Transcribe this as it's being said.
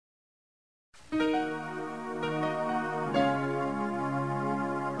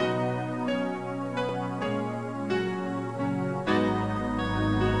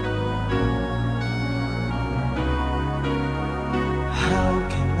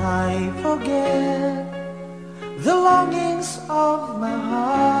I forget the longings of my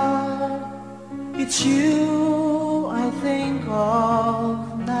heart, it's you I think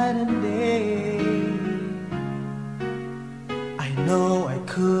of night and day. I know I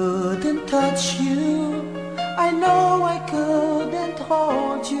couldn't touch you, I know I couldn't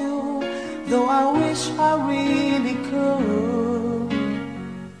hold you, though I wish I really could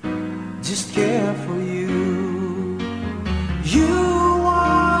just care for you. You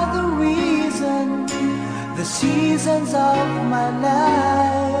are the reason, the seasons of my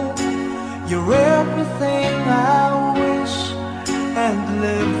life. You're everything I wish and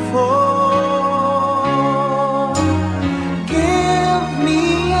live for. Give me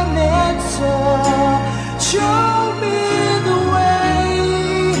an answer, show me the way.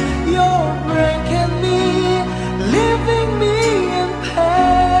 You're breaking me, leaving me in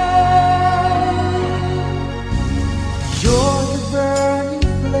pain. You're the burning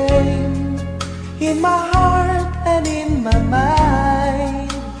flame in my heart and in my mind.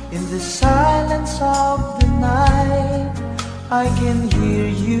 In the silence of the night, I can hear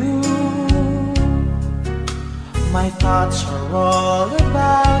you. My thoughts are all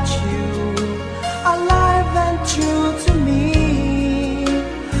about you, alive and true to me.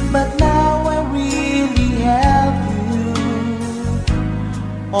 But now I really have you,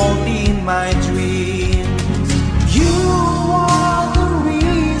 only in my dreams. You are the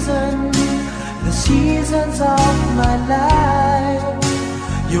reason, the seasons of my life.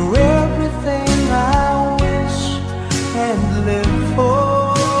 You're everything I wish and live for.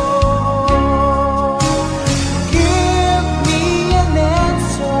 Give me an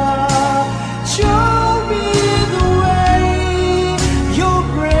answer, show me the way. You're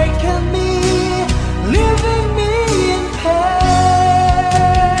breaking me, leaving me in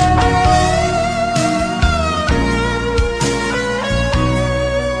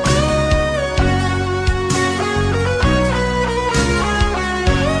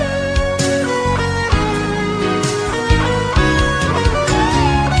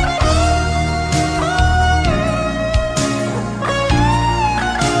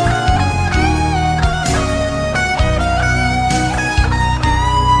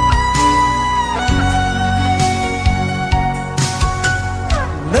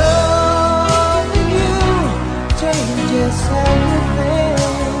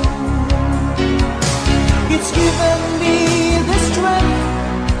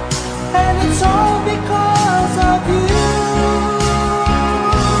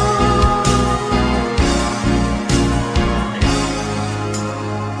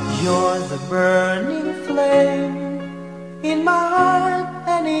burning flame in my heart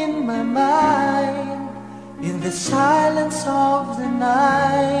and in my mind. In the silence of the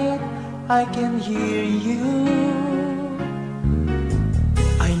night, I can hear you.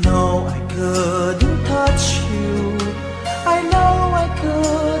 I know I couldn't touch you, I know I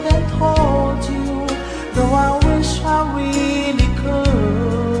couldn't hold you, though I wish I really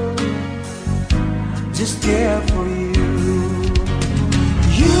could just care for you.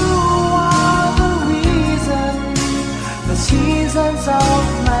 Seasons of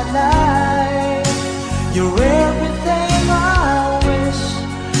my life, you're everything I wish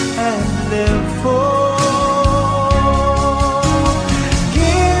and live for.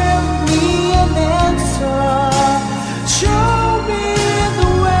 Give me an answer, show me the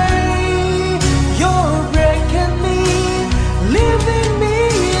way. You're breaking me, leaving me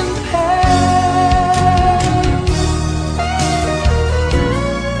in pain.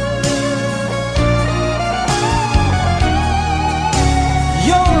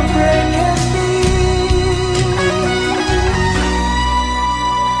 You're breaking me,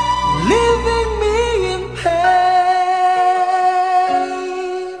 leaving me in pain.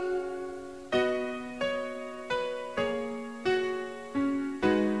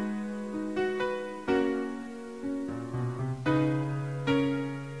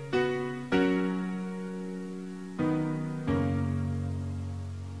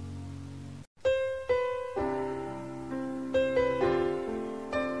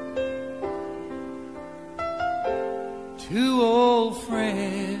 Two old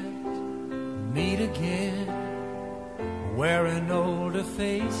friends meet again, wearing older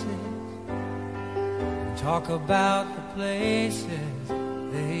faces, and talk about the places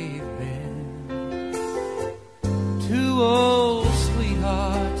they've been. Two old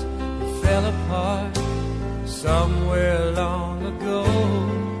sweethearts that fell apart somewhere long ago.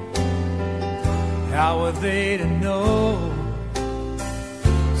 How were they to know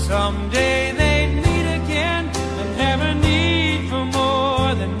someday they'd meet again and have a need for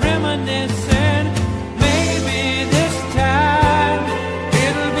more than reminiscing? Maybe this time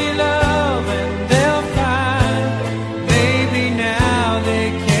it'll be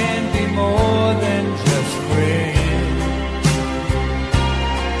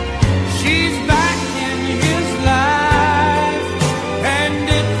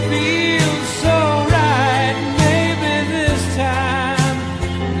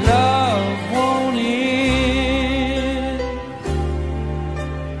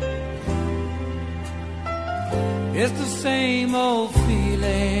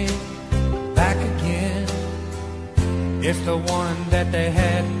It's the one that they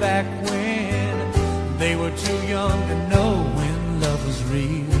had back when they were too young to know when love was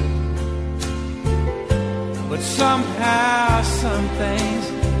real. But somehow some things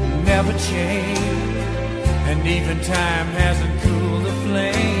never change, and even time hasn't cooled the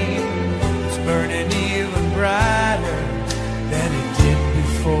flame. It's burning even brighter than it did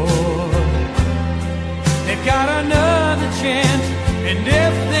before. They've got another chance, and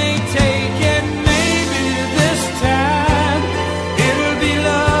if they take it, maybe this time it'll be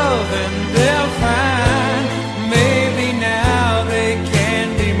love and they'll find maybe now they can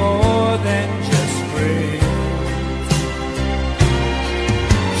be more than just friends.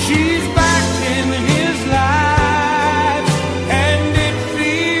 She's back in his life and it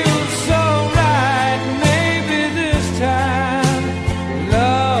feels so right. Maybe this time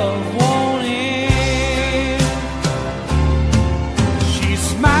love won't end. She's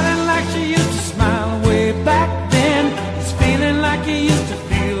smiling like she used to smile way back then. He's feeling like he used to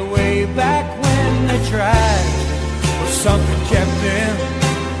feel way back when they tried, but something kept them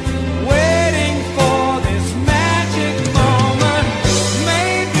waiting for this magic moment.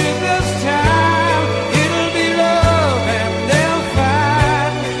 Maybe this time it'll be love and they'll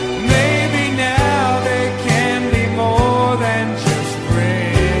find maybe now they can be more than just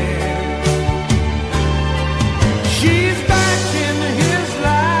friends. She's back in his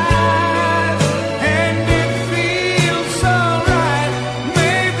life and it feels so right.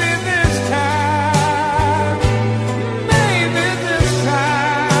 Maybe this time, maybe this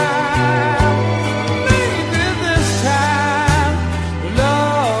time, maybe this time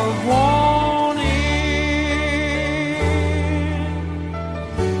love won't end.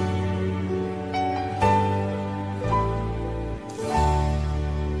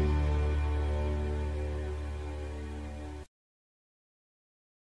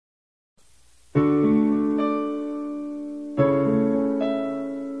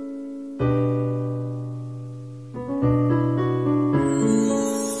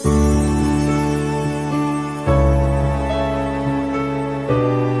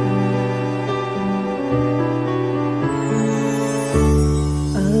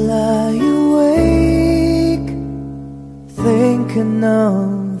 I lie awake, thinking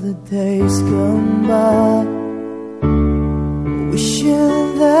of the days gone by, wishing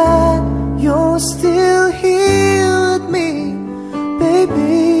that you're still here with me,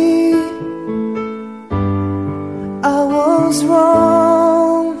 baby. I was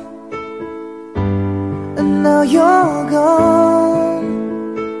wrong, and now you're gone.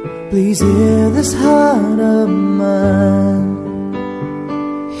 Please hear this heart of mine.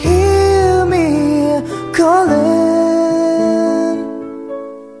 Hear me calling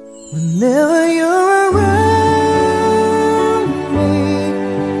whenever you're around me.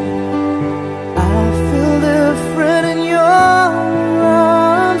 I feel different in your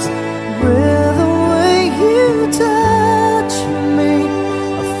arms, with the way you touch me.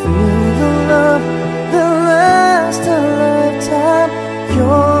 I feel the love that lasts a lifetime.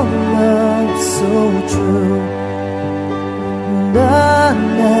 Your love so true, and I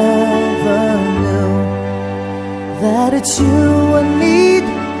never knew that it's you I need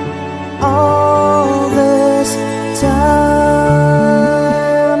all this time.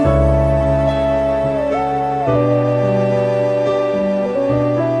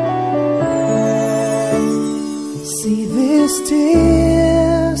 See these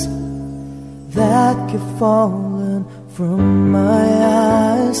tears that keep falling from my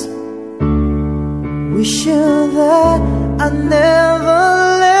eyes, wishing that I never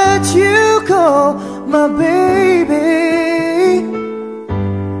let you go, my baby.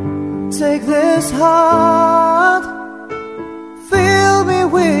 Take this heart, fill me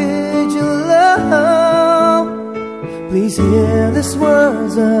with your love. Please hear these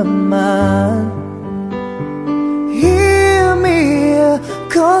words of mine. Hear me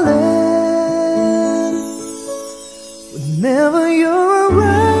calling whenever you're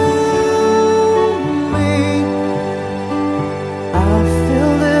around me. I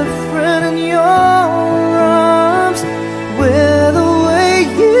feel different in your arms, with the way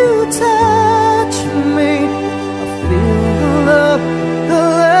you touch me. I feel the love that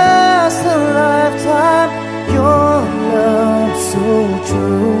lasts a lifetime. Your love so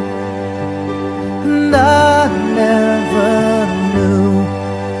true,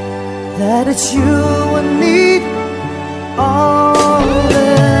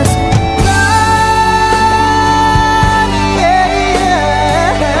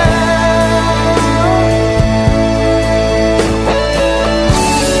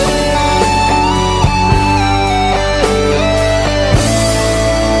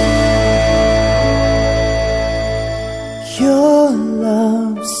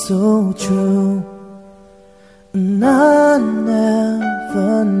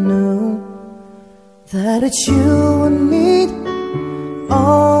 that you would meet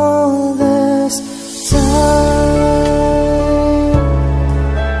all this time,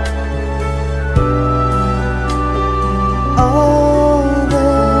 all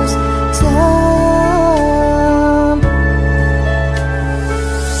this time,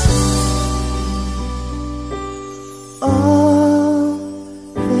 all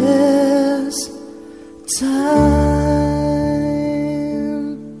this time.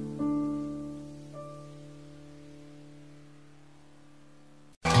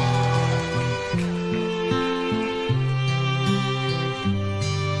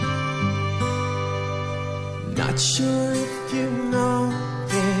 Not sure if you know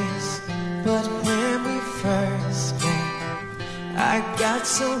this, but when we first met, I got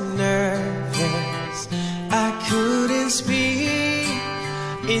so nervous I couldn't speak.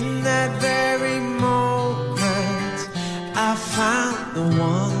 In that very moment, I found the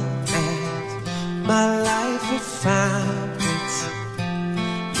one, and my life had found its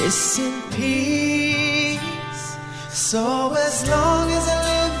missing piece. So as long as I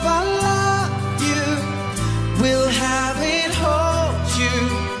live, I love you, will have it, hold you.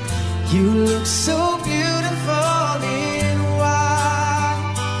 You look so beautiful in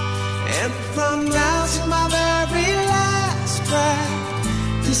white, and from now to my very last breath,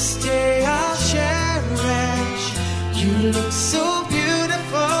 this day I'll cherish. You look so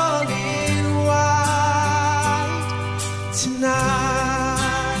beautiful in white tonight.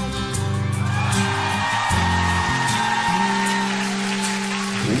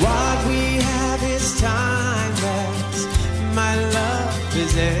 What we have is timeless, my love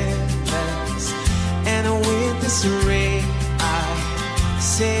is endless, and with this ring I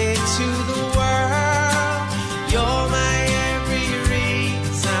say to the world, you're my every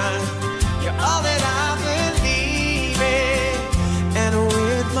reason, you're all that I believe in, and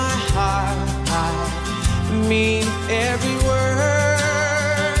with my heart I mean every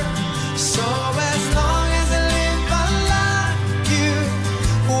word. So as long as I live, I love you,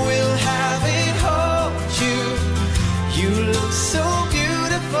 will have it, hold you. You look so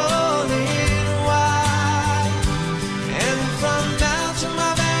beautiful in white, and from now to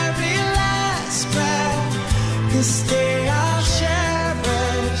my very last breath, this day I'll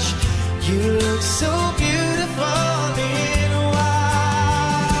cherish. You look so beautiful in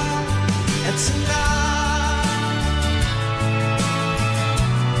white, and tonight,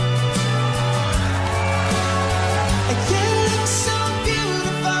 and you look so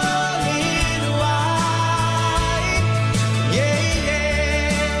beautiful in white, yeah,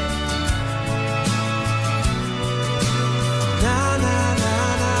 yeah. Na na na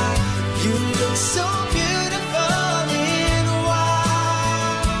na, you look so beautiful in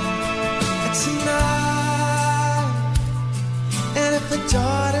white tonight. And if a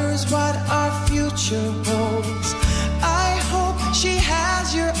daughter is what our future holds, I hope she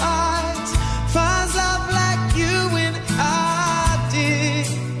has your eyes, finds love like you and I did.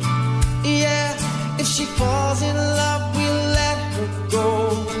 Yeah, if she falls in love, we'll let her go.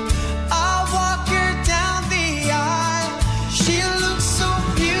 I'll walk her down the aisle. She looks so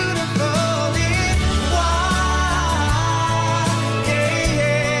beautiful in white, yeah,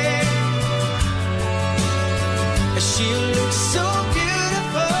 yeah. She looks so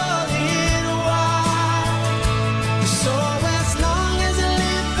beautiful in white. So as long as I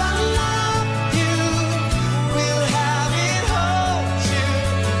live, I love you, will have it, hold you.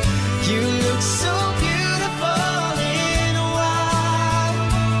 You look so beautiful in white,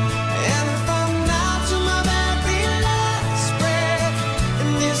 and from now to my very last breath,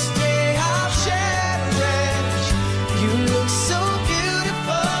 and this day I'll cherish. You look so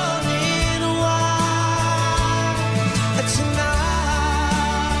beautiful in white tonight,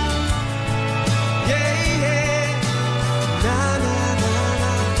 yeah, yeah. Na na na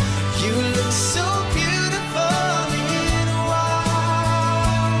na, you look so beautiful in white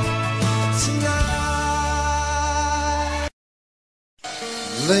tonight.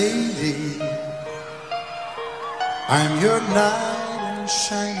 Lady, I'm your knight in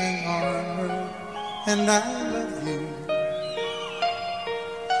shining armor, and I love you.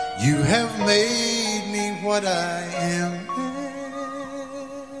 You have made me what I am.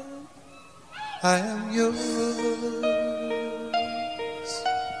 I am yours.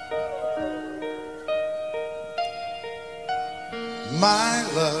 My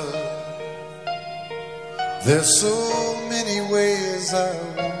love, there's so many ways I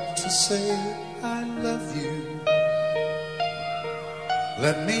want to say I love you.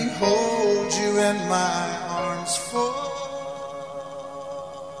 Let me hold you in my arms forevermore.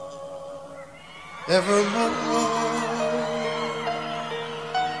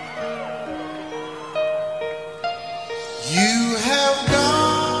 You have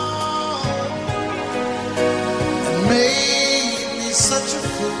gone and made me such a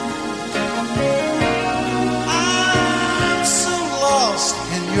fool. I'm so lost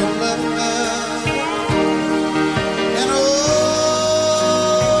in your love. And oh,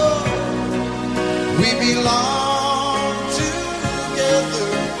 we belong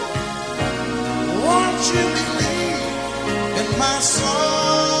together. Won't you believe in my song?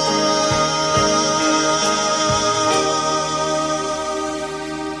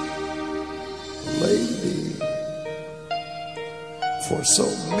 Lady, for so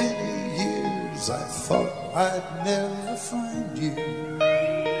many years I thought I'd never find you.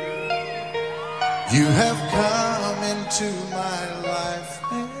 You have come into my life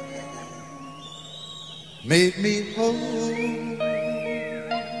and made me whole.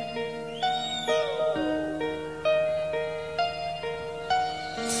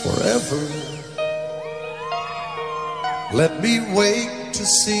 Forever, let me wake to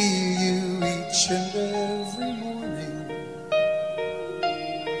see you each and every morning.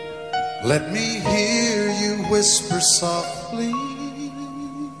 Let me hear you whisper softly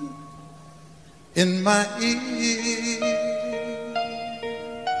in my ear.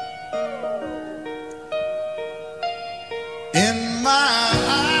 In my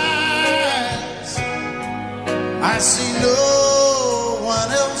eyes, I see no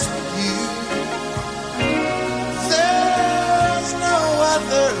one else but you. There's no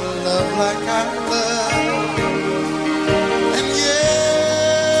other love like I love. And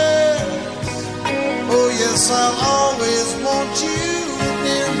yes, oh yes, I'll always want you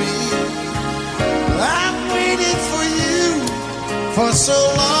near me. I've waited for you for so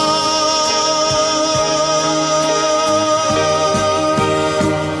long.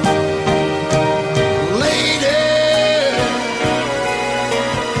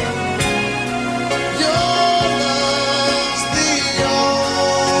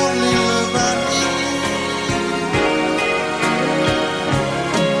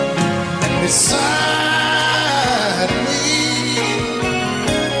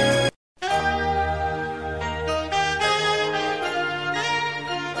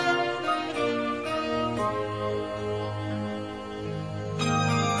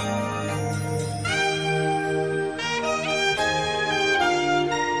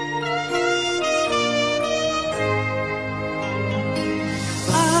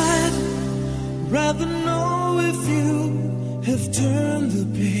 Rather know if you have turned the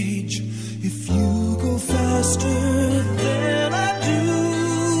page, if you go faster than I do.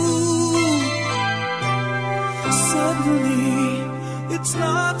 Suddenly, it's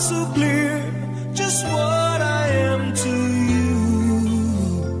not so clear just what I am to you.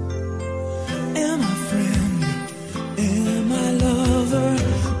 Am I friend? Am I lover?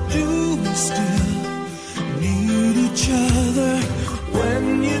 Do we still need each other? When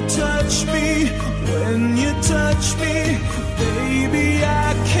you touch me, when you touch me, baby,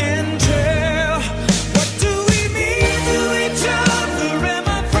 I can tell. What do we mean to each other? Am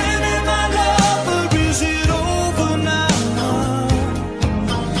I friend, am I lover? Is it over now?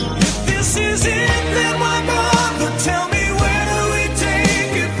 If this is it, then why bother? Tell me, where do we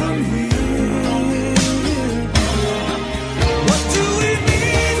take it from here? What do we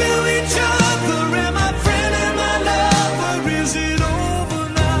mean to each other? Am I friend, am I lover? Is it over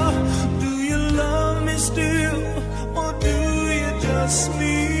now? Do you love me still, or do you just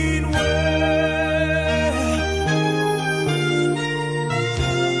mean well?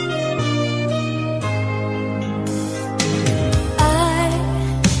 I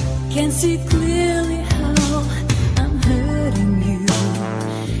can see clearly how I'm hurting you.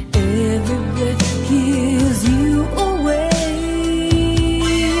 Every breath gives you away.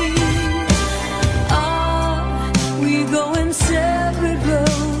 Are we going separate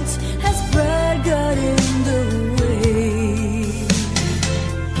roads? Has pride got in the way?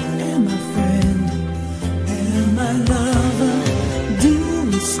 Am I friend? Am I lover? Do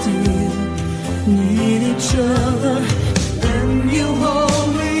we still need each other? When you hold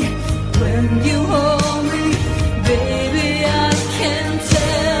me, when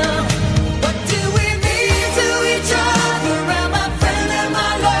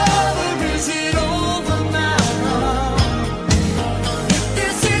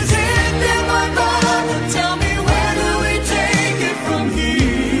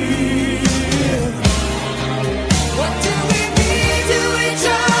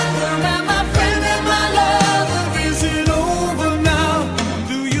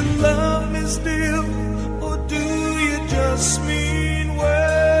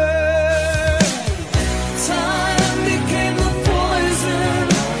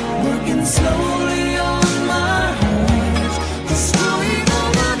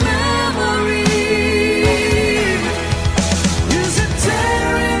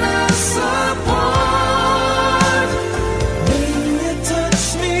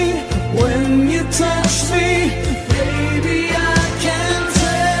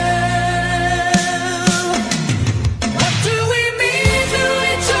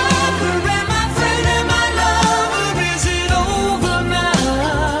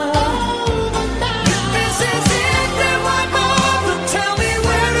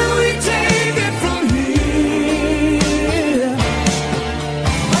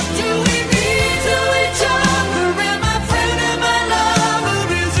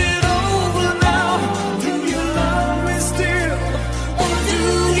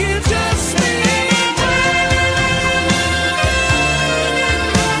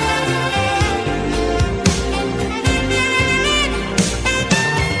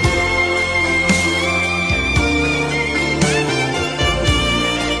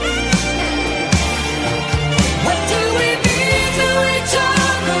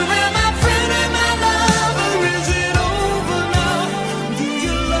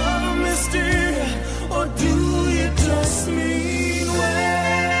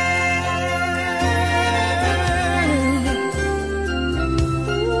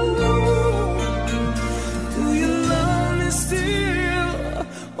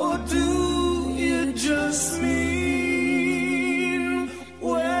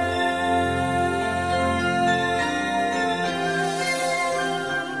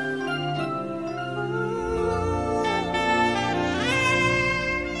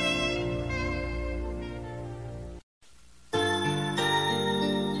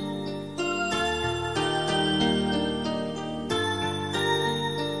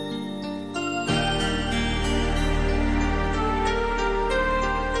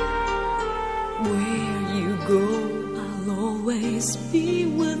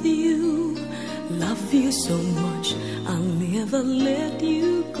love you so much, I'll never let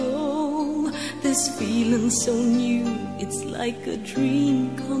you go. This feeling so new, it's like a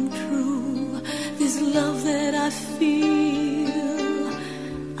dream come true. This love that I feel,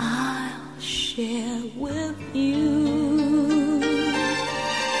 I'll share with you.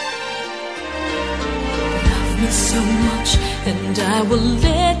 Love me so much, and I will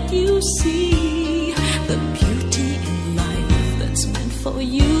let you see the beauty in life that's meant for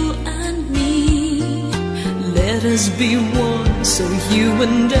you and me. Let us be one, so you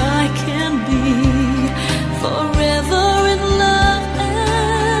and I can be forever in love,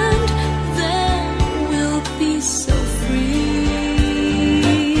 and then we'll be so free.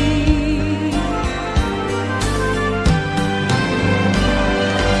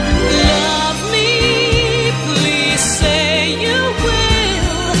 Love me, please say you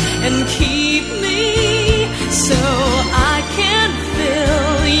will, and keep me so I can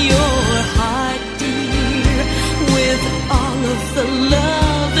fill your heart, dear, with all of the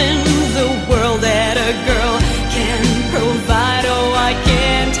love in the world that a girl can provide. Oh, I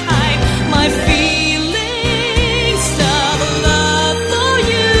can't hide my feelings of love for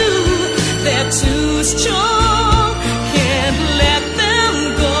you. They're too strong, can't let them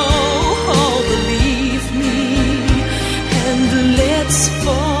go. Oh, believe me, and let's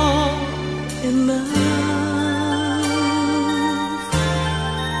fall in love.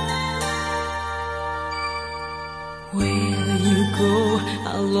 Where you go,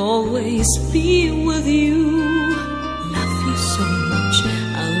 I'll always be with you. Love you so much,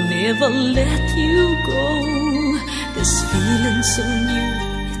 I'll never let you go. This feeling so new,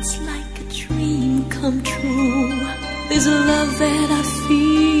 it's like a dream come true. This love that I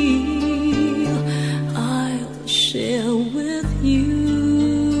feel, I'll share with you.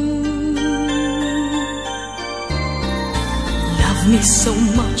 Love me so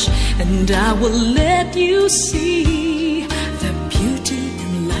much, and I will let you see the beauty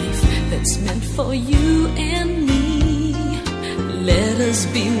in life that's meant for you and me. Let us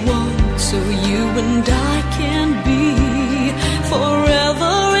be one, so you and I can be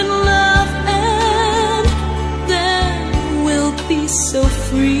forever in love, and then we'll be so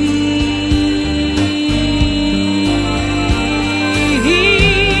free.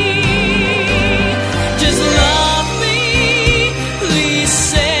 Just love me, please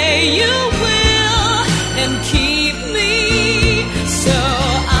say you will, and keep me so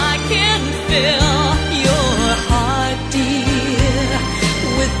I can fill your heart, dear,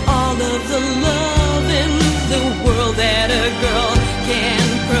 with all of the love in the world that a girl can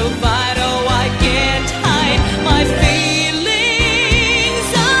provide. Oh, I can't hide my feelings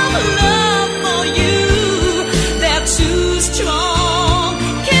of love for you. They're too strong,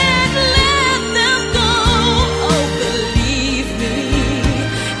 can't let them go. Oh, believe me,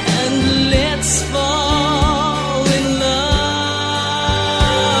 and let's fall in love.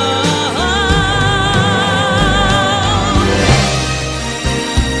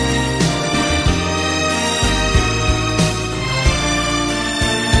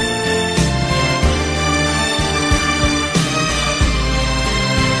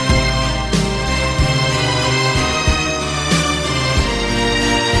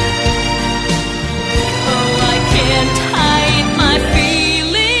 Oh, I can't hide my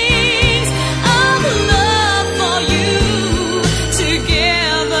feelings of love for you.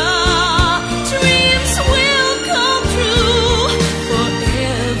 Together, dreams will come true.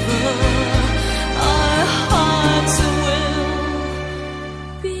 Forever, our hearts will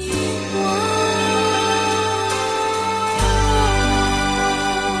be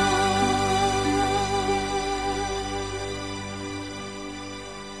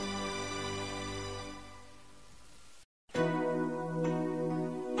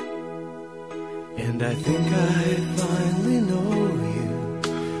And I think I finally know you.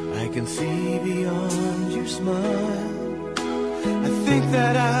 I can see beyond your smile. I think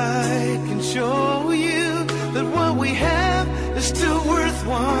that I can show you that what we have is still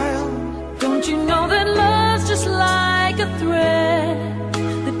worthwhile. Don't you know that love's just like a thread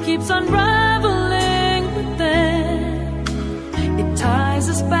that keeps unraveling within? It ties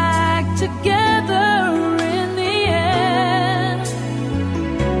us back together in the end.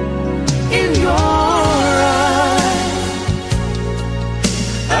 In your eyes,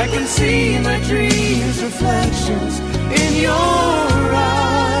 I can see my dreams' reflections. In your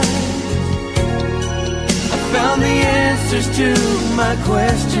eyes, I found the answers to my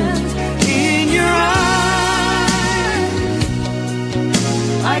questions. In your eyes,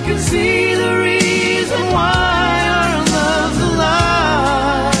 I can see the reason why our love's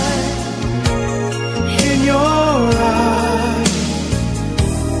alive. In your eyes,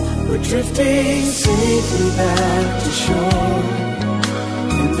 We're drifting safely back to shore,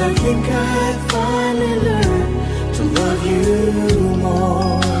 and I think I finally learned to love you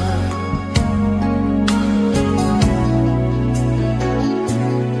more.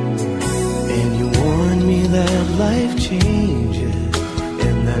 And you warned me that life changes,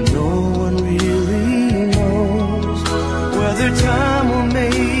 and that no one really knows whether time will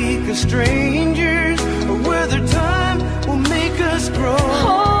make us strangers or whether time will make us grow.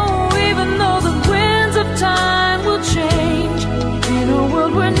 Oh, even though the winds of time will change, in a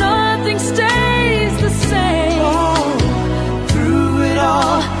world where nothing stays the same. Oh, through it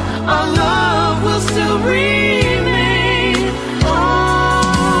all, our love will still remain.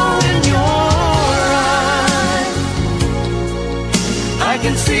 Oh, in your eyes, I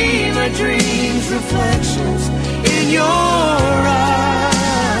can see my dreams' reflections in your eyes.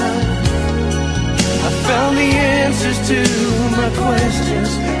 I found the answers to my questions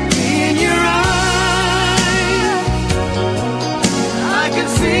in your eyes. I can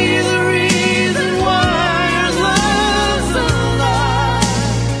see the reason why our love's alive.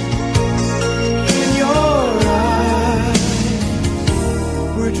 In your eyes,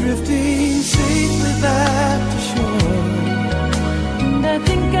 we're drifting safely back to shore, And I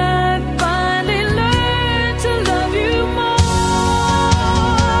think I finally learned to love you more.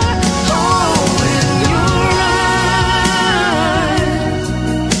 oh, in your eyes,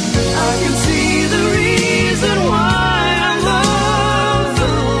 I can see the reason why our love's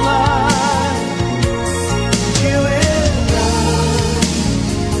alive. You and I,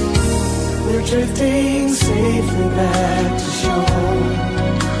 we're drifting safely back to shore,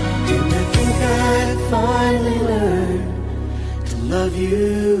 and I think I finally learned to love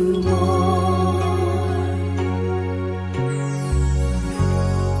you more.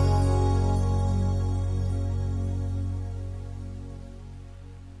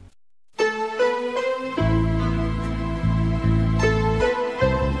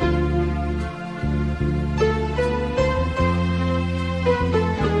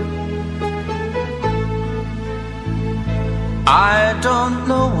 I don't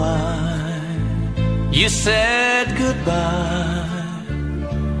know why you said goodbye.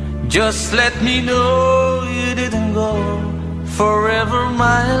 Just let me know you didn't go forever,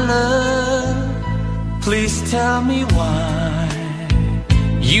 my love. Please tell me why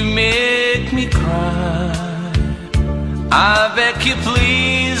you make me cry. I beg you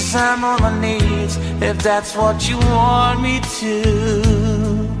please, I'm on my knees if that's what you want me to.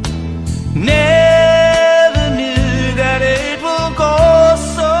 Never knew that it will go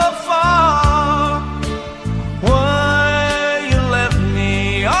so far. Why you left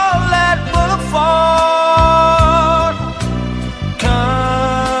me all that but apart.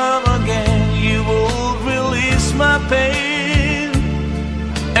 Come again, you will release my pain,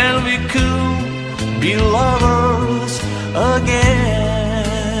 and we could be lovers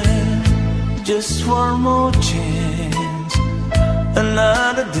again. Just one more chance,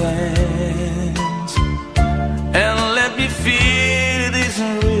 another dance, and let me feel it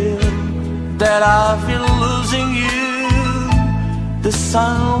isn't real, that I've been losing you. The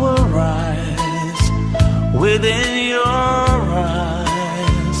sun will rise within your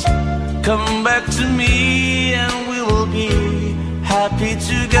eyes. Come back to me and we will be happy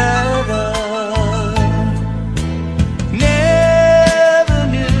together. Never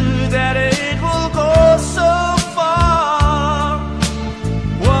knew that it will go so far.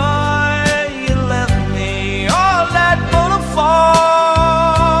 Why you left me all that but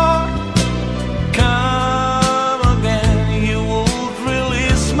apart. Come again, you would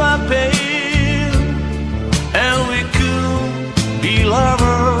release my pain, and we could be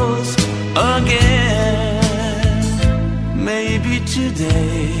lovers again. Maybe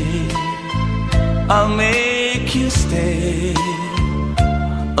today I'll make you stay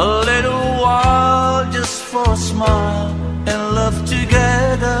a little while, just for a smile and love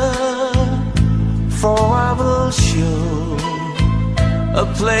together. For I will show a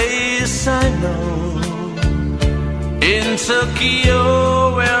place I know in Tokyo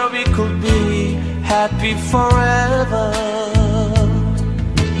where we could be happy forever.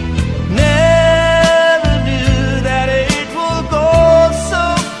 Never knew that it will go so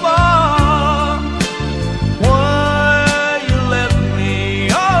far. Why you left me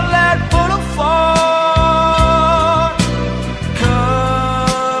all that but apart.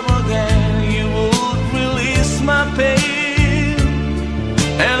 Come again, you would release my pain,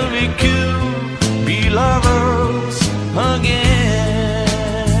 and we could be lovers again.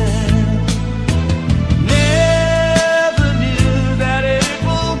 Never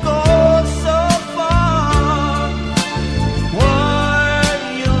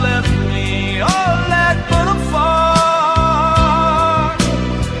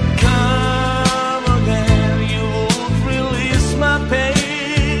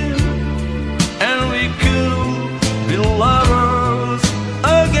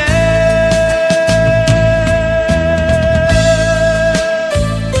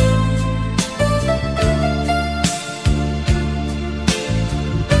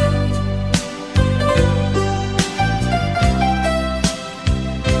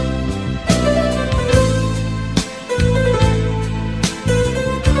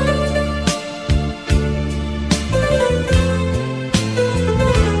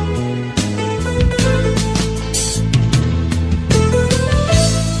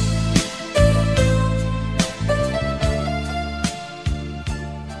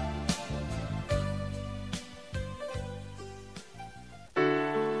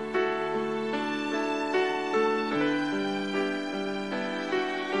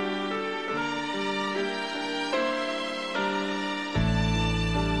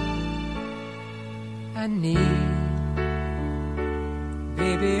I need,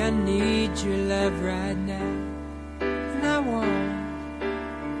 baby, I need your love right now. And I want,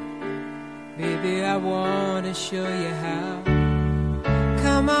 baby, I want to show you how.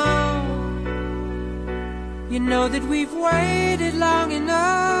 Come on, you know that we've waited long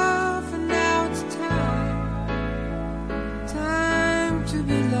enough, and now it's time to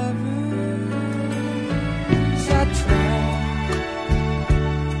be lovers. I try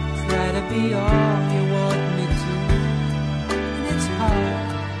to be all you want me to, and it's hard,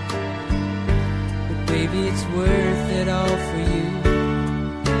 but baby, it's worth it all for you.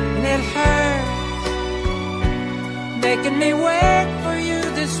 And it hurts making me wait for you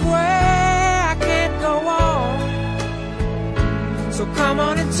this way. I can't go on, so come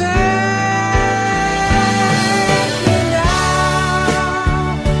on and take me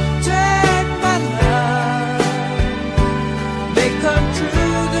now, take my love, make come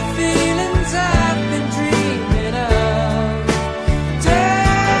true the feelings I've been dreaming of.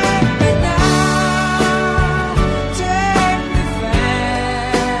 Take me now, take me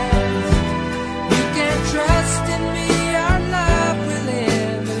fast. You can trust in me, our love will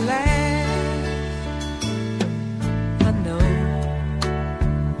ever last. I know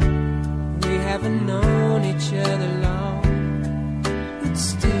we haven't known each other long, but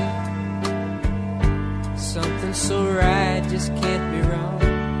still something so right just can't be wrong.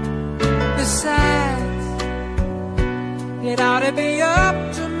 Besides, it ought to be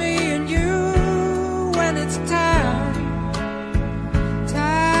up to me and you when it's time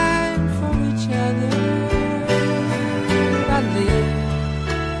for each other. I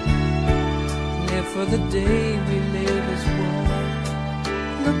live for the day we live as one.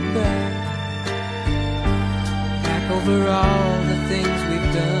 Look back over all the things we've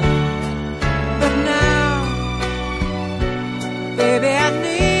done. But now, baby, I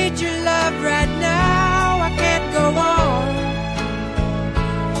need your love right now. I can't go on,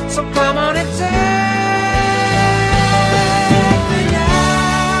 so come on and take me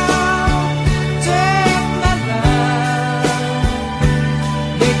now, take my love,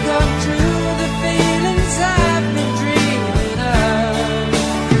 make come true the feelings I've been dreaming of.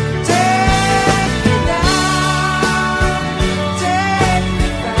 Take me now, take me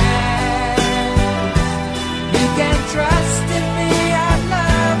fast. You can trust in me, our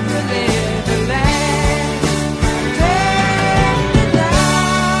love will never last. Take me now,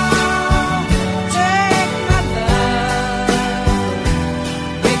 take my love,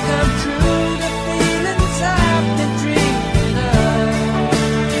 make come true the feelings I've been dreaming of.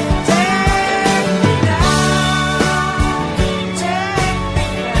 Take me now, take me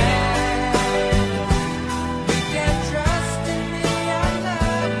fast. You can trust in me, our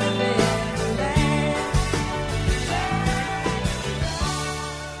love will never last.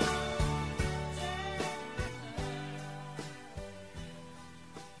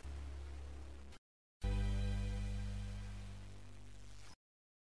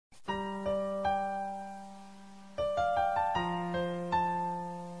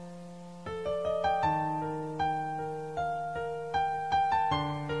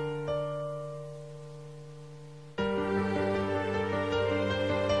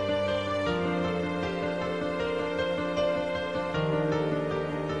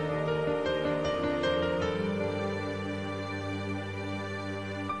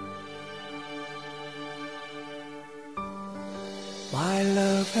 My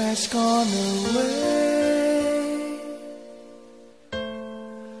love has gone away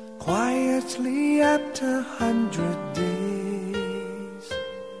quietly after 100 days.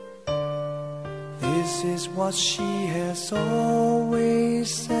 This is what she has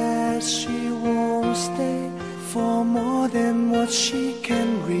always said. She won't stay for more than what she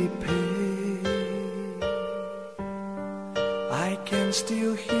can repay. I can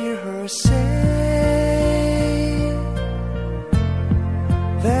still hear her say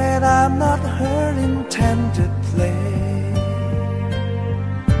that I'm not her intended play.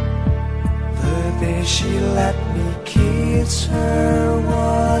 The day she let me kiss her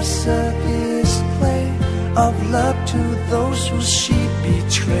was a display of love to those who she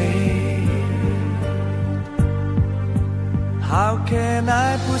betrayed. How can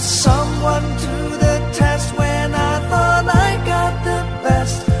I put someone to the test when I thought I got the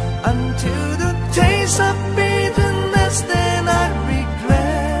best? Until the taste of bitterness, then I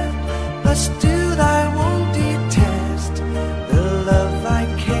regret. But still I won't detest the love I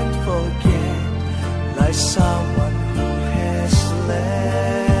can't forget, like someone who has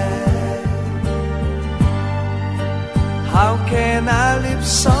left. How can I leave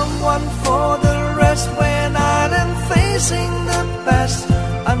someone for the rest when I am facing the best?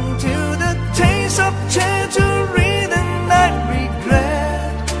 Until the taste of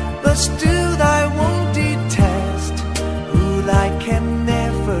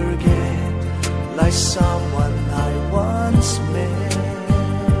like someone I once met.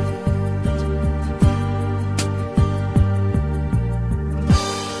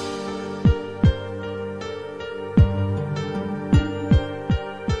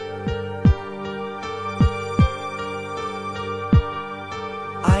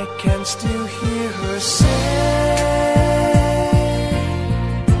 I can still hear her say,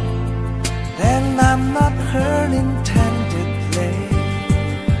 and I'm not her intended play.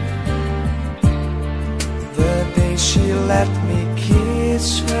 The day she let me kiss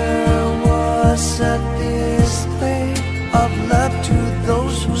her was a display of love to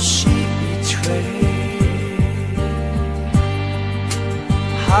those who she betrayed.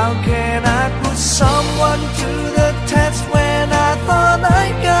 How can I put someone to the test when I thought I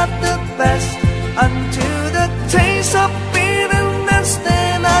got the best? Until the taste of bitterness,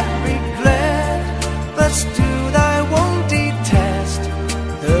 then I regret. But still I won't detest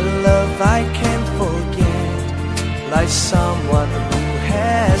the love I can't forget, like someone who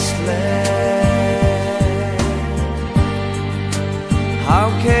has left. How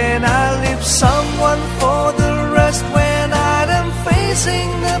can I leave someone for the rest when I am facing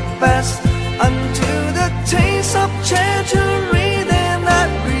the best? Until the taste of treachery, then I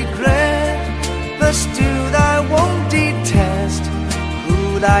regret. But still I won't detest who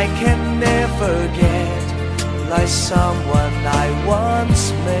I can never get, like someone I once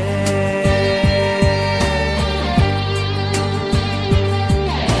met.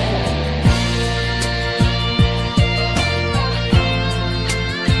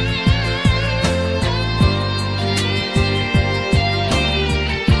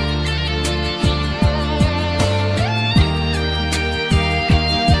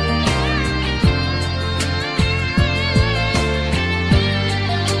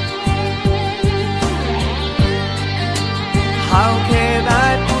 How can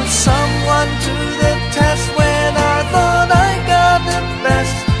I put someone to the test when I thought I got the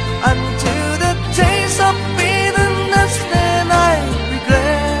best? Until the taste of bitterness, then I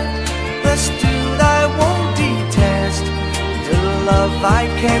regret. But still I won't detest the love I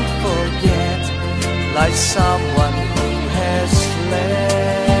can't forget, like someone who has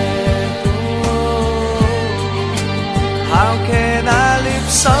left. Oh, how can I leave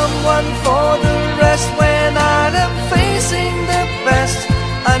someone for the rest when I am facing the best?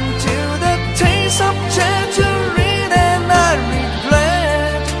 Until the taste of treachery, then I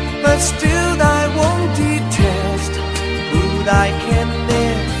regret. But still I won't detest who I can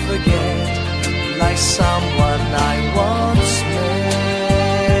never forget, like someone I once met.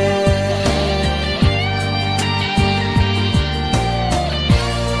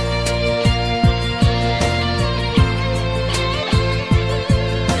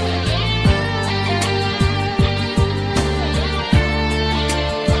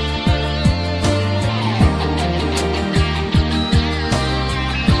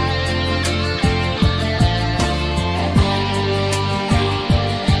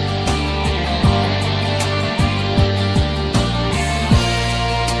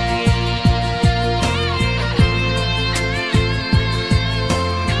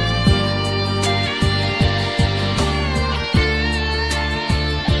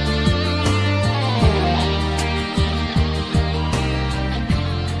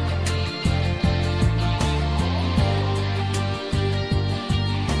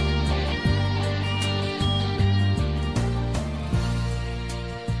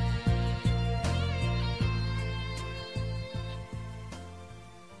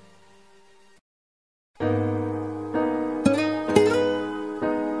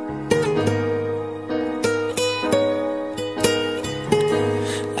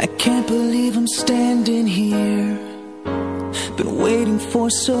 I can't believe I'm standing here, been waiting for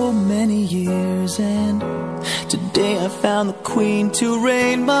so many years, and today I found the queen to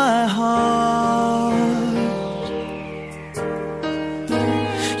reign my heart.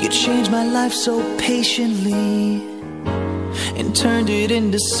 You changed my life so patiently and turned it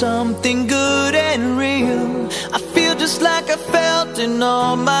into something good and real. I feel just like I felt in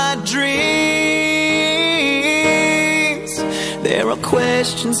all my dreams. There are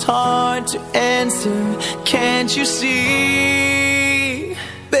questions hard to answer, can't you see?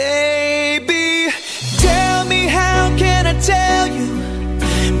 Baby, tell me, how can I tell you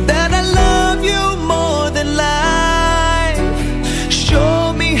that I love you more than life?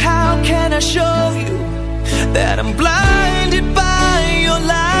 Show me, how can I show you that I'm blinded by your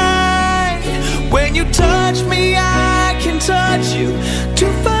light? When you touch me, I can touch you to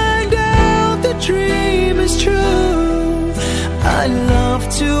find out the dream is true. I love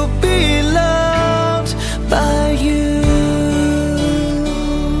to be loved by you.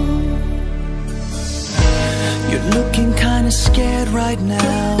 right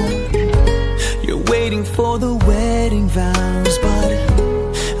now. You're waiting for the wedding vows, but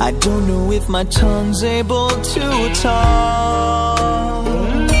I don't know if my tongue's able to talk.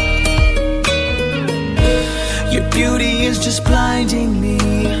 Your beauty is just blinding me,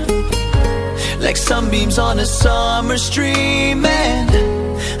 like sunbeams on a summer stream, and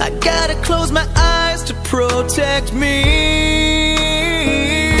I gotta close my eyes to protect me.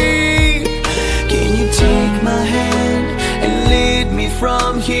 Can you take my hand and lead me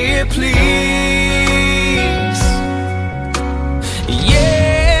from here, please?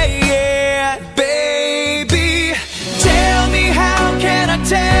 Yeah, yeah, baby. Tell me, how can I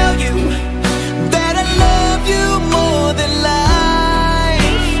tell you that I love you more than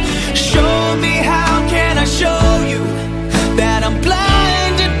life? Show me, how can I show you that I'm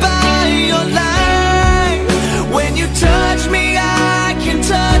blinded by your light? When you touch me, I can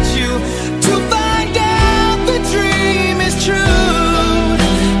touch you to find out the dream is true.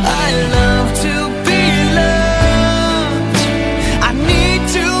 I love to be loved. I need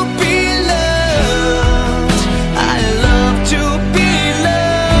to be loved. I love to be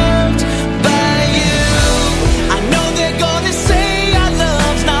loved by you. I know they're gonna say our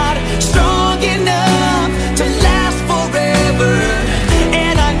love's not strong enough to last forever,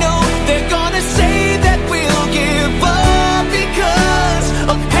 and I know they're gonna say that we'll give up because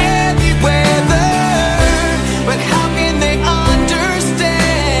of heavy weather. But how can they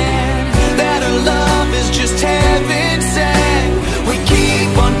understand that our love is just heaven sent? We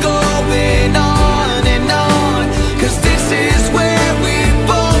keep on going on and on, 'cause this is where we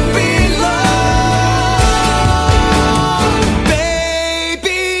both belong.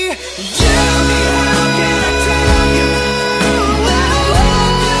 Baby, tell me, how can I tell you that I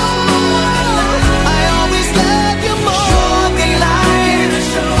love you more than life? I always love you more than life.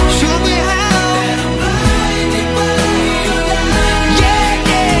 Show me how that I'm blinded by your light. Yeah,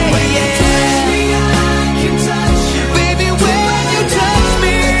 yeah, when you touch me, I can touch you. Baby, when you touch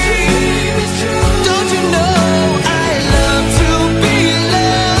me, don't you know I love to be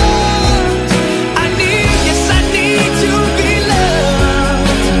loved? I need, yes, I need to be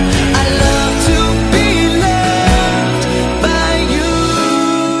loved. I love to be loved by you.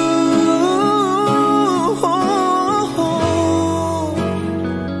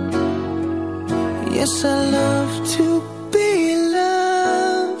 Yes, I love to be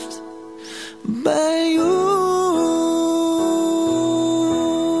loved by you.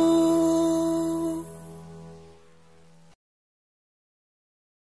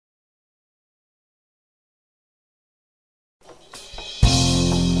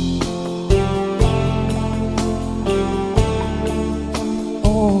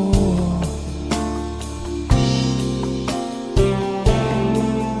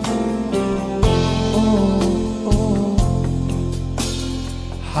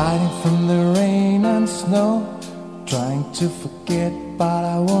 Hiding from the rain and snow, trying to forget but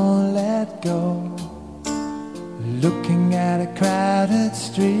I won't let go. Looking at a crowded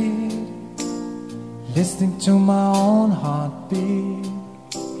street, listening to my own heartbeat.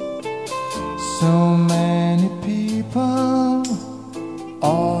 So many people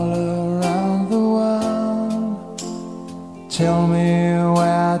all around the world. Tell me,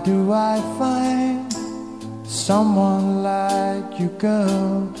 where do I find someone like you,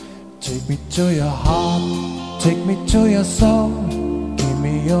 girl? Take me to your heart, take me to your soul. Give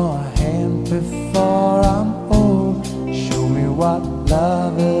me your hand before I'm old. Show me what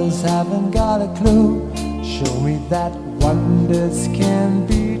lovers haven't got a clue. Show me that wonders can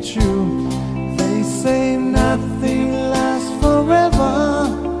be true. They say nothing lasts forever.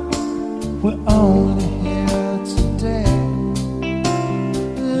 We're only here today.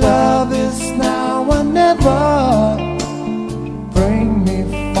 Love is now or never. Bring me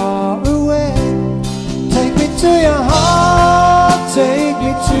far away. Take me to your heart, take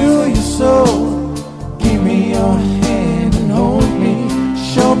me to your soul. Give me your hand and hold me.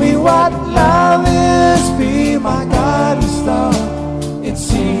 Show me what love is. Be my guiding star. It's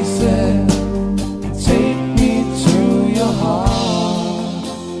easy. Take me to your heart.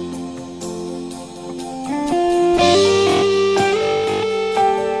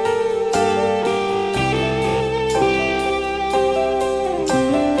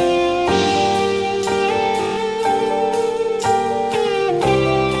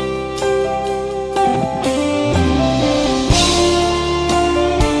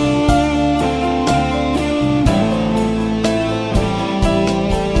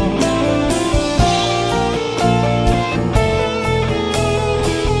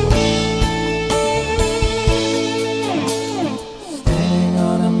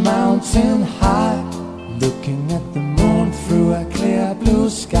 Mountain high, looking at the moon through a clear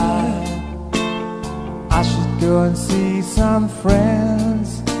go and see some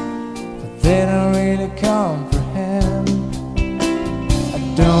friends, but they don't really comprehend. I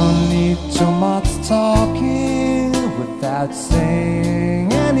don't need too much talking without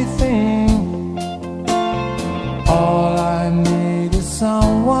saying anything. All I need is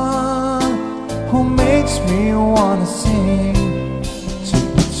someone who makes me wanna sing. Take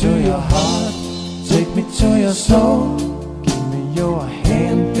me to your heart, take me to your soul. Give me your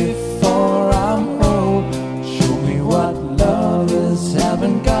hand before I'm old. Show me what love is,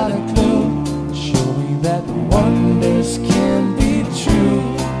 haven't got a clue. Show me that wonders can be true.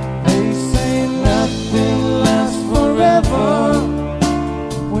 They say nothing lasts forever.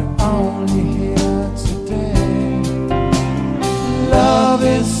 We're only here today. Love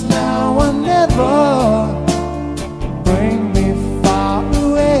is now or never. Bring me far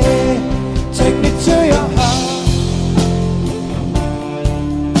away. Take me to your heart.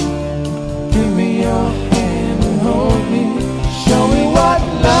 Give me your hand and hold me. Show me what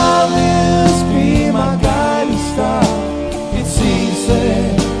love is. Be my guiding star. It's easy.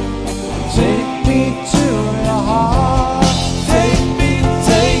 Take me to your heart. Take me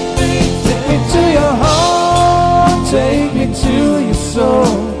to your heart. Take me to your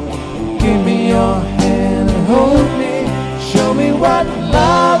soul. Give me your hand and hold me. Show me what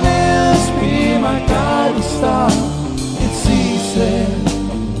love is. Be my guiding star. It's easy.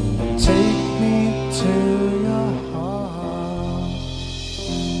 Take me to your heart.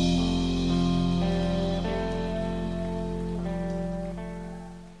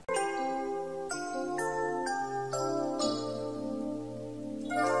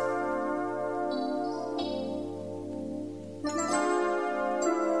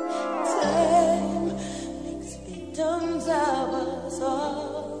 Time makes victims of us all.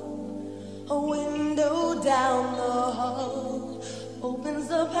 A window down the hall opens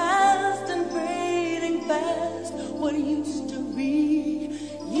the past and fading fast. What used to be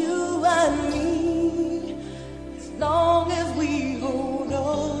you and me. As long as we hold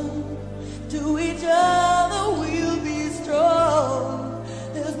on to each other, we'll be strong.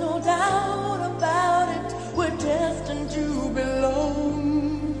 There's no doubt about it. We're destined to belong.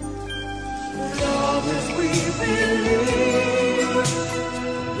 Love as we believe.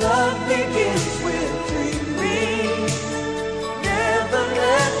 Love begins with dreaming. Never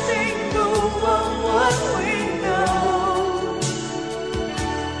letting go of what we know.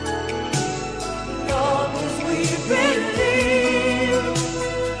 Love as we believe.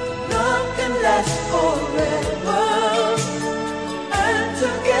 Love can last forever. And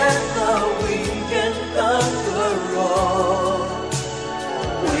together we can conquer all.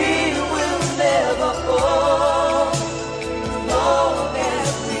 We will never fall as long as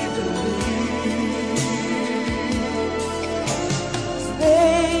we believe.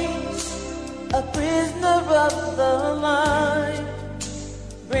 Space, a prisoner of the mind,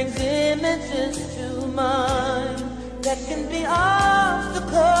 brings images to mind that can be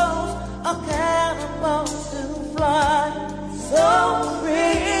obstacles or catapults to fly. So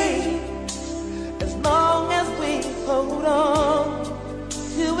free, as long as we hold on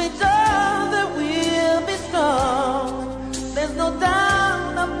to each other, we'll be strong. There's no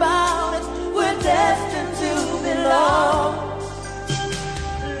doubt about it. We're destined to belong.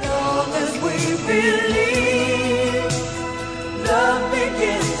 Long as we believe, love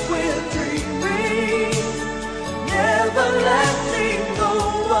begins with dreaming. Never letting go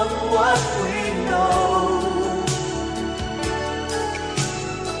of what we know.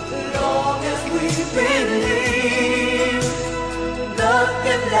 Long as we believe, love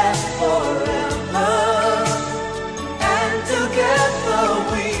can last forever, and together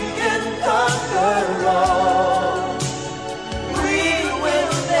we can conquer all. We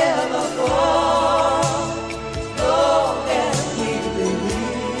will never fall as long as we believe.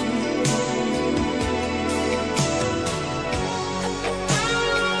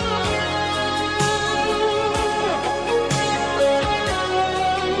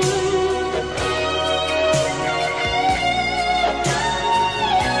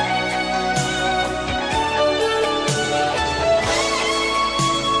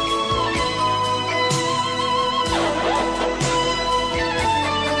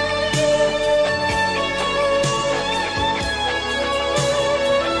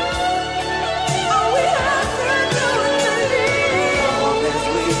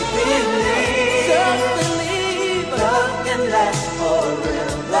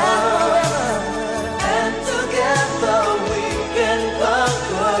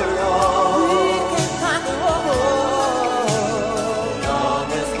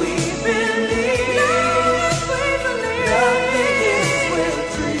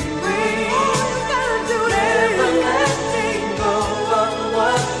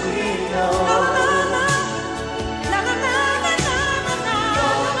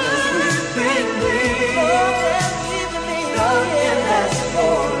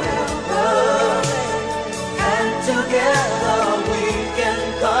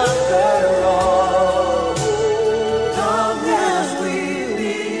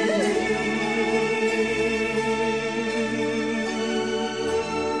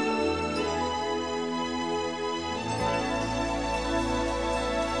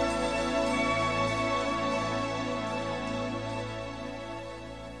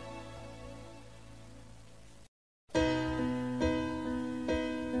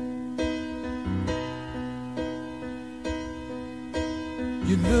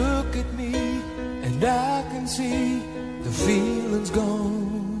 look at me and I can see the feeling's gone.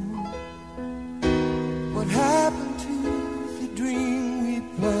 What happened to the dream we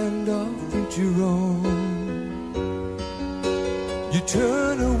planned our future on? You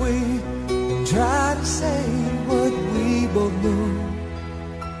turn away and try to say what we both know,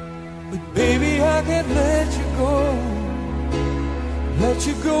 but baby, I can't let you go, let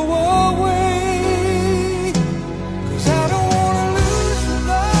you go away. 'Cause I don't wanna lose your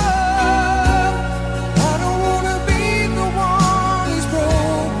love, I don't wanna be the one who's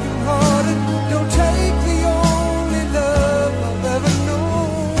broken hearted. Don't take the only love I've ever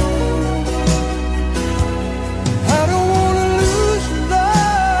known. I don't wanna lose your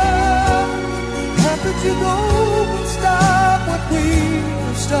love. How could you go and stop what we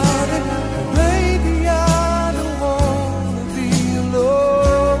have started? Maybe I don't wanna be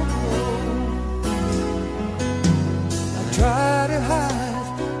alone. I try to hide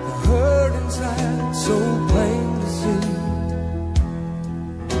the hurt inside, so plain to see.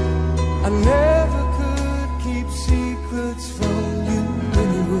 I never could keep secrets from you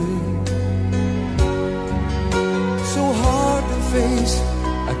anyway. So hard to face,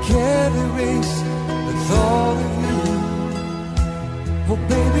 I can't erase the thought of you. Oh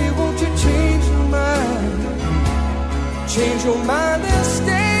baby, won't you change your mind? Change your mind and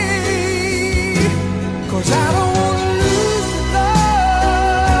stay. 'Cause I don't wanna lose your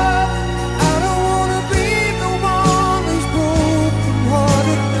love, I don't wanna be the one who's broken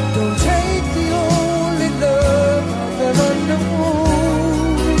hearted. Don't take the only love I've ever known.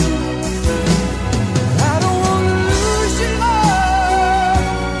 I don't wanna lose your love.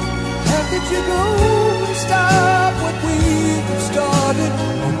 How could you go and stop what we have started?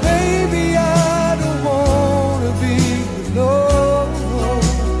 Oh baby, I don't wanna be alone.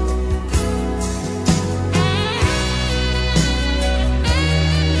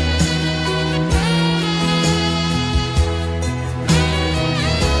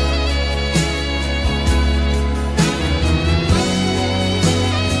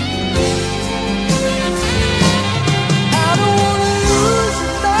 I don't wanna lose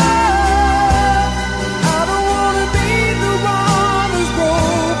your love, I don't wanna be the one who's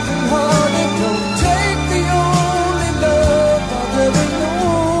broken hearted. Don't take the only love I've ever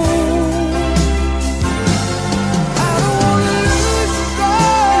known. I don't wanna lose your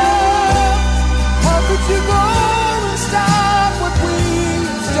love. How could you go and stop what we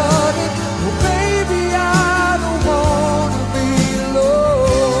started? Oh baby, I don't wanna be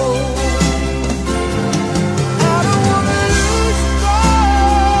alone. I don't wanna lose your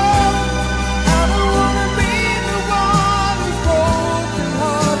love, I don't wanna be the one who's broken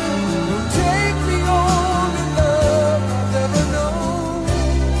hearted. Don't take the only love I've ever known.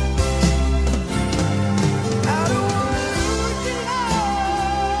 I don't wanna lose your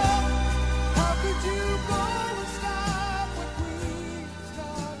love. How could you go and stop what we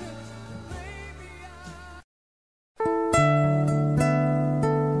started? Baby,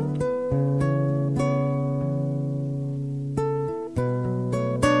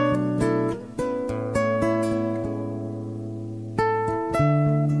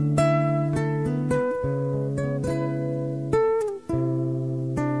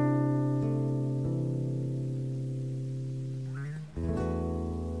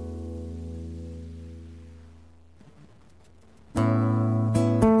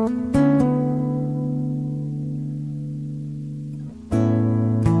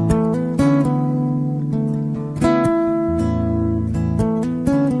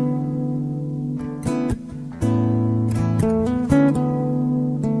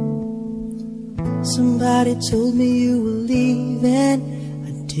 Somebody told me you were leaving,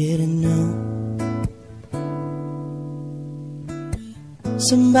 I didn't know.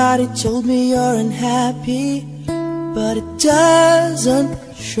 Somebody told me you're unhappy, but it doesn't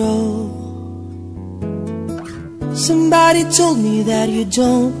show. Somebody told me that you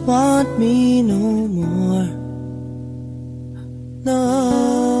don't want me no more. No.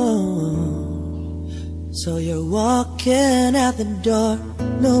 So you're walking out the door.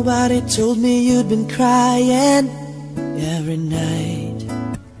 Nobody told me you'd been crying every night.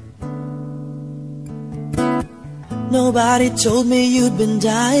 Nobody told me you'd been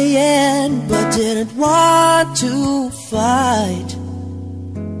dying, but didn't want to fight.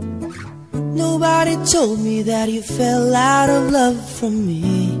 Nobody told me that you fell out of love from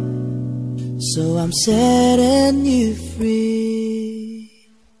me. So I'm setting you free.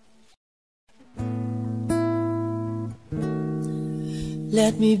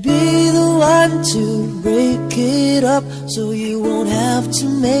 Let me be the one to break it up, so you won't have to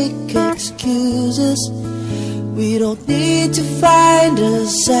make excuses. We don't need to find a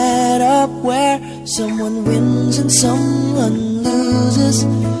setup where someone wins and someone loses.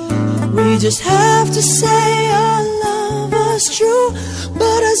 We just have to say our love was true,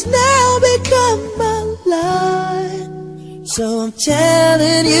 but has now become a lie. So I'm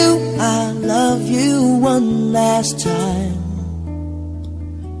telling you I love you one last time,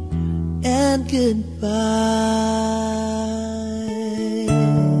 and goodbye.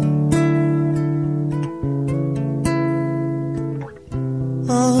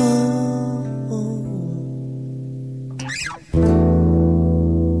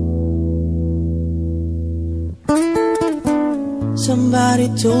 Somebody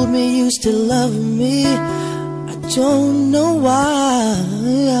told me you still love me. I don't know why.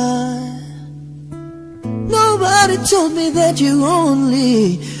 Nobody told me that you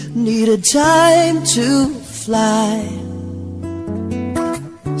only needed time to fly.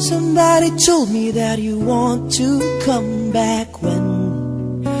 Somebody told me that you want to come back when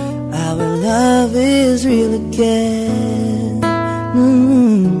our love is real again.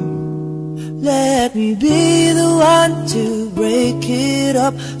 Let me be the one to break it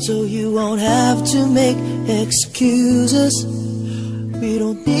up, so you won't have to make excuses. We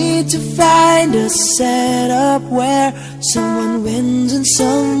don't need to find a setup where someone wins and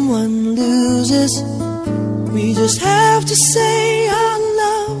someone loses. We just have to say our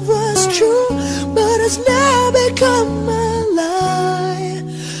love was true, but has now become a lie.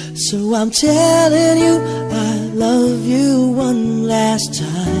 So I'm telling you I love you one last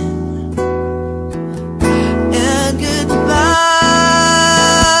time, and goodbye.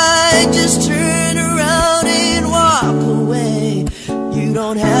 Just turn around and walk away. You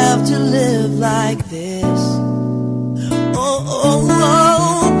don't have to live like this.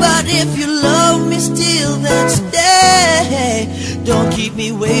 Oh, but if you love me still, then stay. Don't keep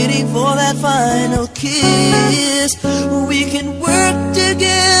me waiting for that final kiss. We can work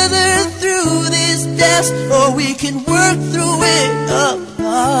together through this test, or we can work through it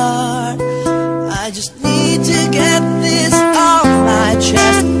apart. I just need to get this off my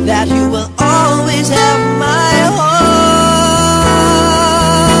chest, that you will always have my heart.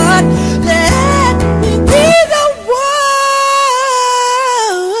 Let me be the one.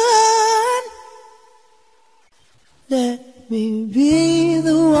 Let me be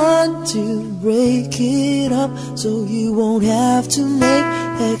the one to break it up, so you won't have to make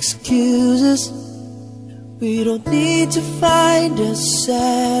excuses. We don't need to find a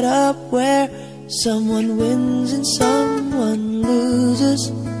setup where someone wins and someone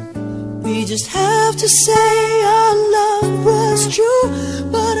loses. We just have to say our love was true,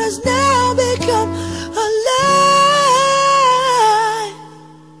 but has now become a lie.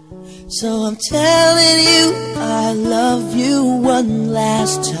 So I'm telling you I love you one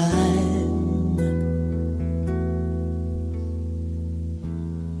last time,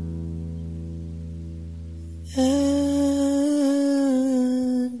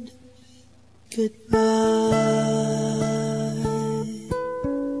 and goodbye.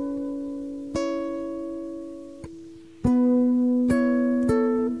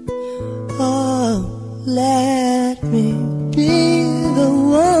 Oh, let me be the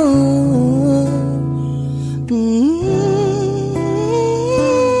one.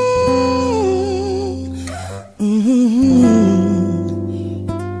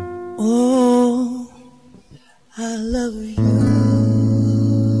 Oh, I love you.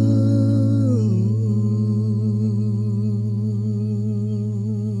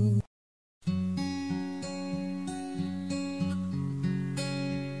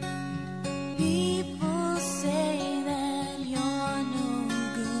 People say that you're no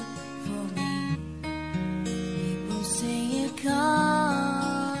good for me. People say it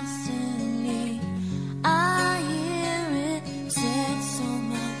constantly. I hear it said so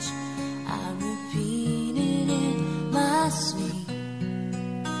much, I repeat it in my sleep.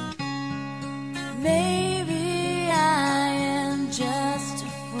 Maybe I am just a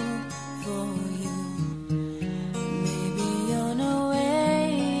fool for you. Maybe you're no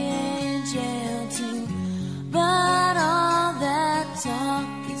angel too, but all that talk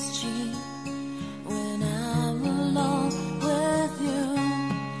is cheap when I'm alone with you.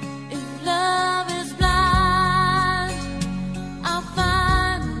 If love is blind, I'll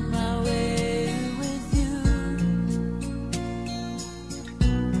find my way with you.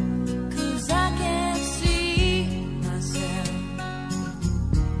 'Cause I can't see myself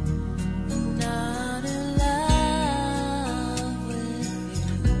not in love with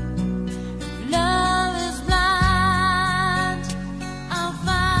you. If love is blind, I'll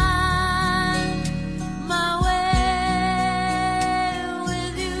find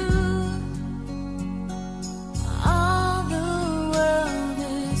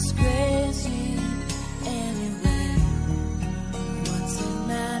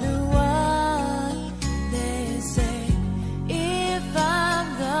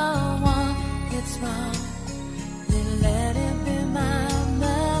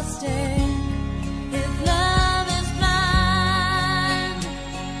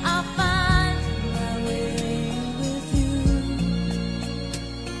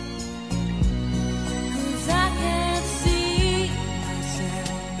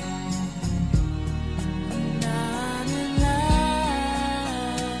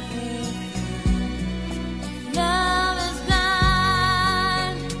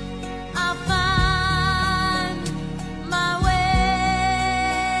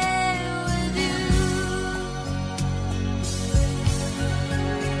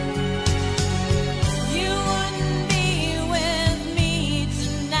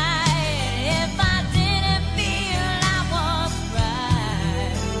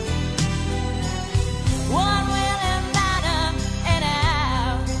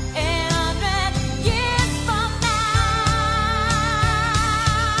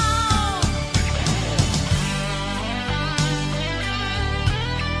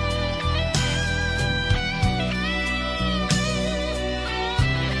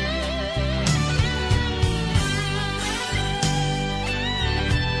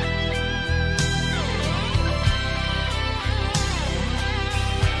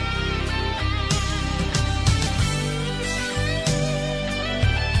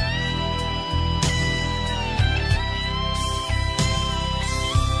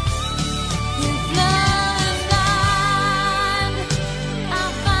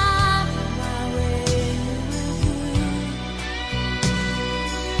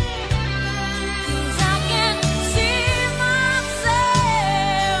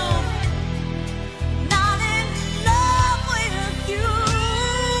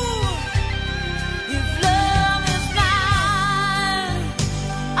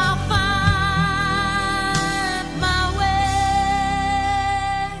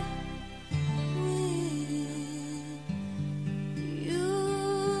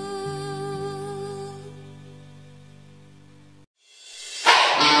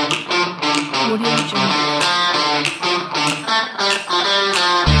Audio Jungle.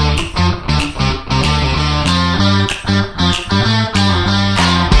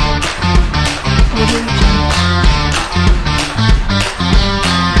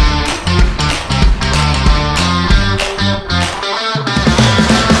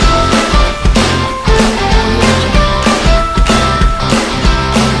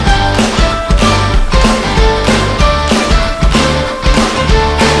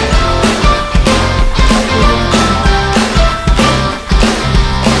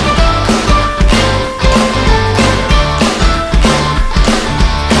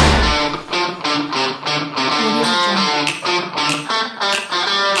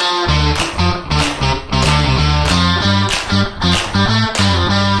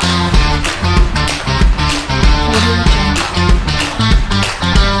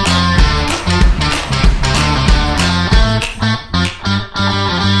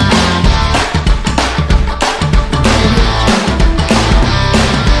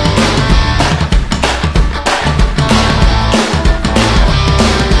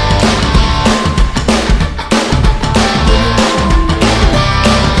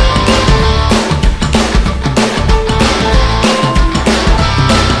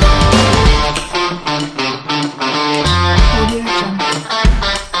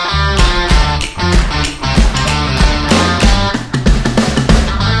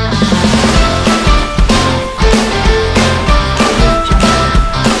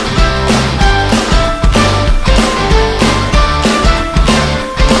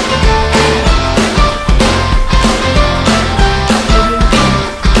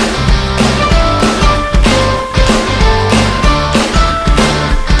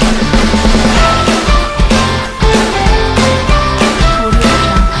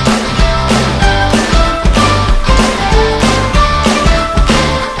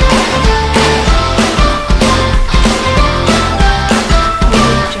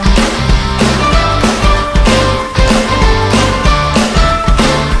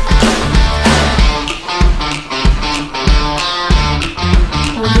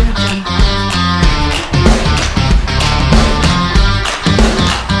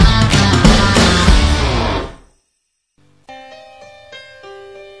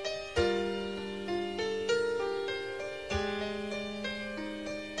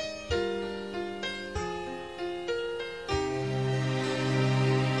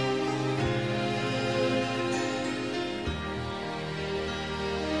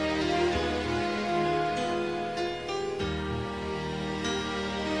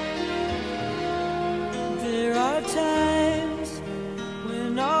 Times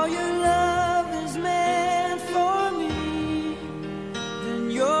when all your love is meant for me,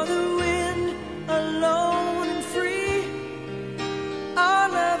 then you're the wind, alone and free. Our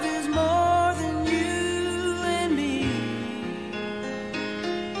love is more than you and me,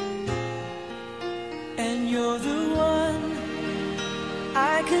 and you're the one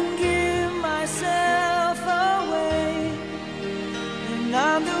I can give myself away, and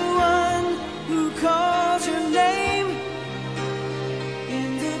I'm the one who calls your name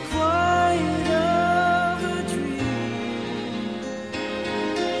in the quiet of a dream.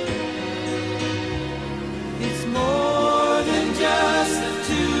 It's more than just the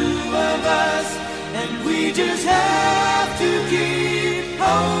two of us, and we just have